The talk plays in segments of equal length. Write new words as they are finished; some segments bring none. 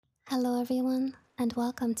Hello everyone, and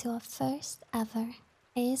welcome to our first ever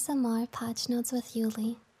ASMR Patch Notes with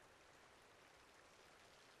Yuli.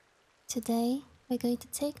 Today, we're going to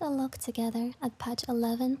take a look together at patch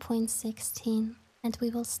 11.16, and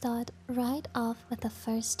we will start right off with the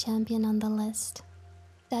first champion on the list.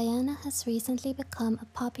 Diana has recently become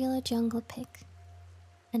a popular jungle pick,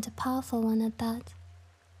 and a powerful one at that,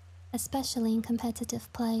 especially in competitive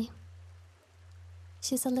play.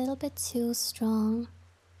 She's a little bit too strong,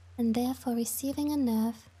 and therefore receiving a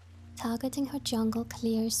nerf targeting her jungle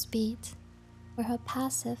clear speed, where her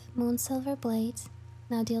passive Moonsilver Blade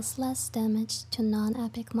now deals less damage to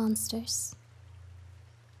non-epic monsters.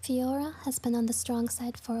 Fiora has been on the strong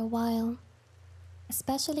side for a while,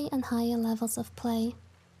 especially in higher levels of play.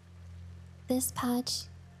 This patch,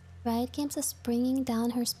 Riot Games is bringing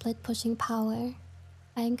down her split pushing power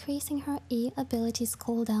by increasing her E ability's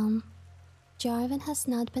cooldown. Jarvan has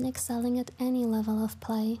not been excelling at any level of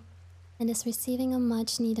play, and is receiving a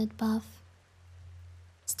much needed buff.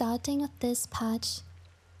 Starting with this patch,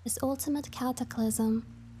 his ultimate Cataclysm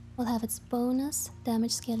will have its bonus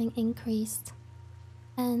damage scaling increased,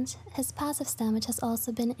 and his passive damage has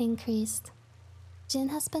also been increased.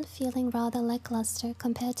 Jhin has been feeling rather lackluster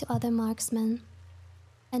compared to other marksmen,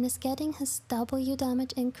 and is getting his W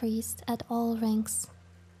damage increased at all ranks.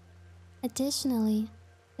 Additionally,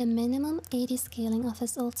 the minimum AD scaling of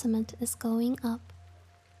his ultimate is going up.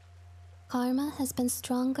 Karma has been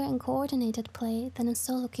stronger in coordinated play than in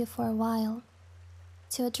solo queue for a while.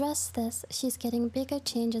 To address this, she's getting bigger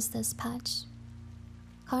changes this patch.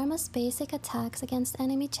 Karma's basic attacks against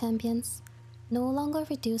enemy champions no longer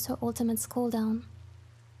reduce her ultimate's cooldown.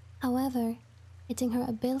 However, hitting her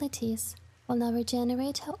abilities will now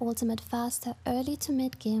regenerate her ultimate faster early to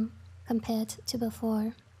mid game compared to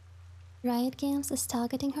before. Riot Games is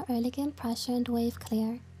targeting her early game pressure and wave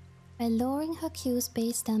clear by lowering her Q's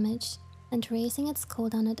base damage and raising its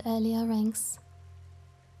cooldown at earlier ranks.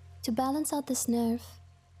 To balance out this nerf,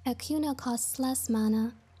 her Q now costs less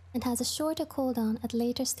mana and has a shorter cooldown at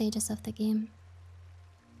later stages of the game.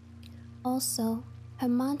 Also, her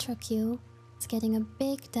Mantra Q is getting a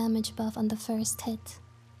big damage buff on the first hit.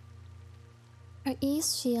 Her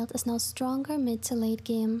E's shield is now stronger mid to late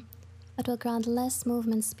game, but will grant less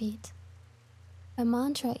movement speed. Her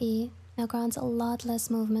Mantra E now grants a lot less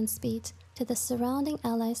movement speed to the surrounding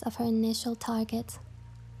allies of her initial target.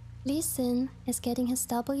 Lee Sin is getting his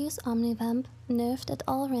W's Omnivamp nerfed at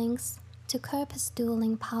all ranks to curb his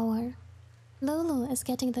dueling power. Lulu is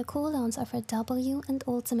getting the cooldowns of her W and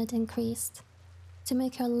ultimate increased, to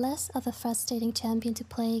make her less of a frustrating champion to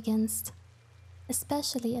play against,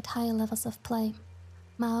 especially at higher levels of play.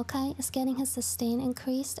 Maokai is getting his sustain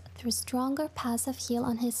increased through stronger passive heal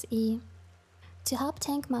on his E, to help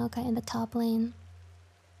tank Maokai in the top lane.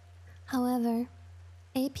 However,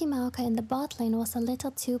 AP Maokai in the bot lane was a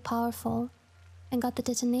little too powerful and got the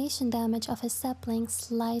detonation damage of his sapling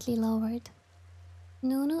slightly lowered.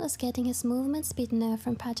 Nunu is getting his movement speed nerf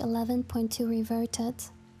from patch 11.2 reverted.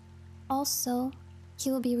 Also,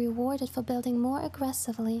 he will be rewarded for building more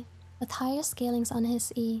aggressively with higher scalings on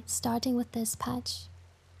his E starting with this patch.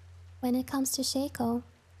 When it comes to Shaco,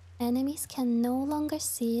 enemies can no longer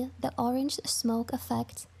see the orange smoke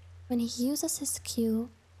effect when he uses his Q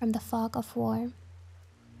from the Fog of War.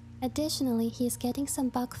 Additionally, he is getting some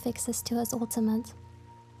bug fixes to his ultimate.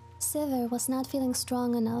 Sivir was not feeling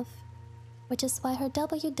strong enough, which is why her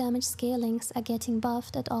W damage scalings are getting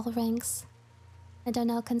buffed at all ranks, and are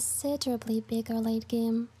now considerably bigger late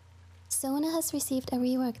game. Sona has received a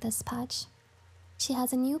rework this patch. She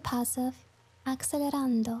has a new passive,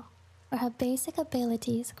 Accelerando, where her basic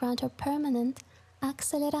abilities grant her permanent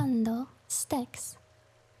Accelerando stacks.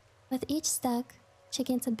 With each stack, she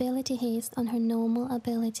gains ability haste on her normal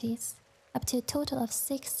abilities, up to a total of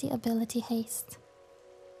 60 ability haste.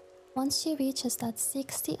 Once she reaches that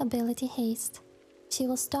 60 ability haste, she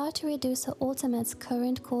will start to reduce her ultimate's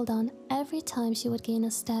current cooldown every time she would gain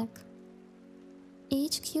a stack.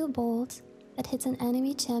 Each Q bolt that hits an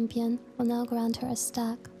enemy champion will now grant her a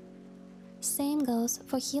stack. Same goes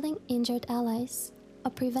for healing injured allies,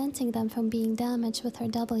 or preventing them from being damaged with her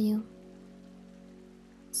W.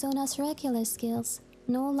 Sona's regular skills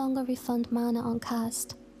no longer refund mana on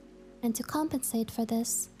cast, and to compensate for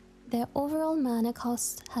this, their overall mana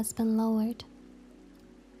cost has been lowered.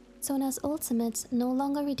 Sona's ultimate no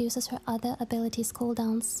longer reduces her other abilities'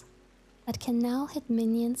 cooldowns, but can now hit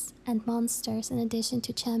minions and monsters in addition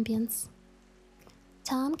to champions.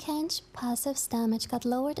 Tahm Kench's passive damage got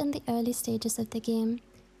lowered in the early stages of the game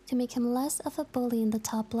to make him less of a bully in the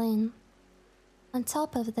top lane. On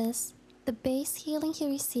top of this, the base healing he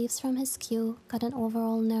receives from his Q got an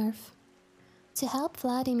overall nerf. To help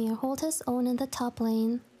Vladimir hold his own in the top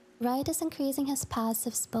lane, Right is increasing his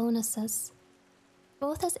passive's bonuses.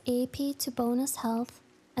 Both his AP to bonus health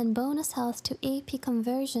and bonus health to AP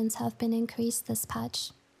conversions have been increased this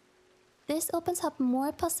patch. This opens up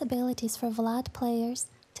more possibilities for Vlad players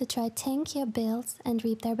to try tankier builds and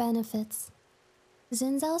reap their benefits.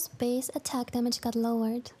 Xin Zhao's base attack damage got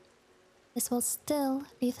lowered. This will still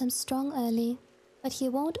leave him strong early, but he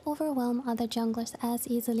won't overwhelm other junglers as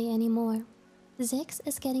easily anymore. Ziggs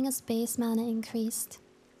is getting his base mana increased.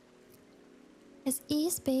 His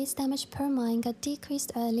E's base damage per mine got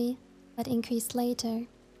decreased early, but increased later.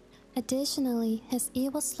 Additionally, his E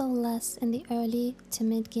will slow less in the early to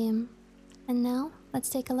mid game. And now, let's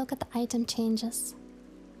take a look at the item changes.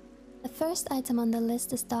 The first item on the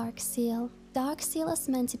list is Dark Seal. Dark Seal is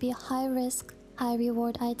meant to be a high-risk,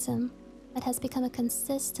 high-reward item that has become a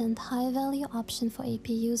consistent, high-value option for AP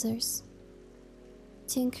users.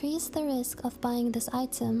 To increase the risk of buying this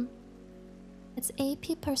item, its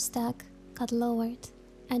AP per stack got lowered,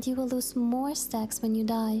 and you will lose more stacks when you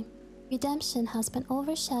die. Redemption has been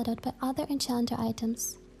overshadowed by other enchanter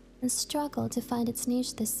items and struggled to find its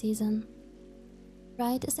niche this season.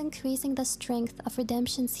 Right is increasing the strength of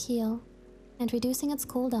Redemption's heal and reducing its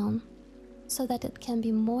cooldown so that it can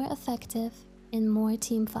be more effective in more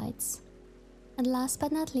teamfights. And last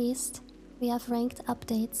but not least, we have ranked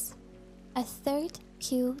updates. A third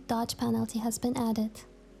Q dodge penalty has been added.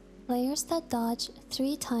 Players that dodge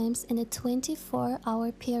 3 times in a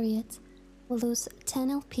 24-hour period will lose 10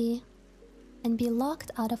 LP and be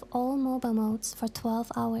locked out of all MOBA modes for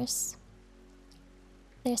 12 hours.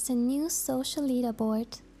 There's a new social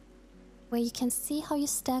leaderboard where you can see how you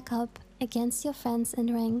stack up against your friends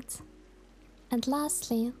in ranked. And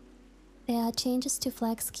lastly, there are changes to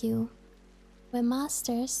Flex Queue, where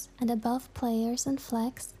masters and above players in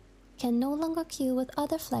Flex can no longer queue with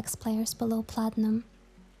other Flex players below Platinum.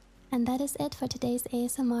 And that is it for today's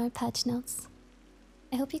ASMR patch notes.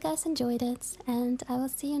 I hope you guys enjoyed it, and I will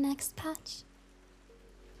see you next patch.